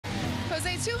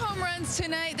Jose, 2 home runs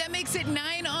tonight. That makes it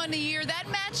 9 on the year. That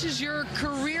matches your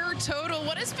career total.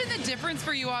 What has been the difference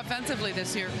for you offensively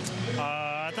this year?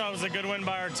 I thought it was a good win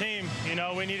by our team. You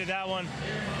know, we needed that one.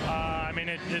 I mean,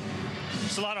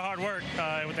 it's a lot of hard work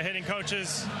with the hitting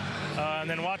coaches and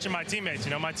then watching my teammates.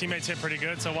 You know, my teammates hit pretty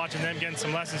good, so watching them, getting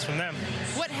some lessons from them.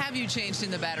 What have you changed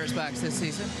in the batter's box this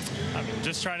season? I'm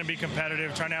just trying to be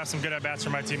competitive, trying to have some good at-bats for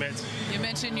my teammates. You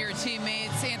mentioned your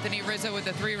teammates, Anthony Rizzo with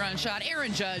a 3-run shot,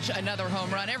 Aaron Judge, another home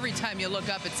run. Every time you look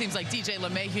up, it seems like DJ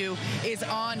LeMahieu is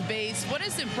on base. What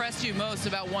has impressed you most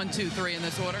about 1, 2, 3 in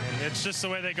this order? It's just the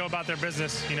way they go about their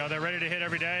business. You know, they're ready to hit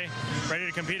every day, ready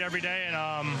to compete every day,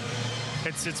 and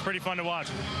it's pretty fun to watch.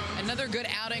 Another good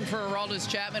outing for Aroldis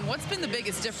Chapman. What's been the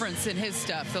biggest difference in his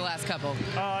stuff the last couple?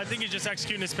 I think he's just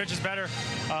executing his pitches better.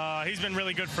 He's been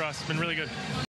really good for us. Been really good.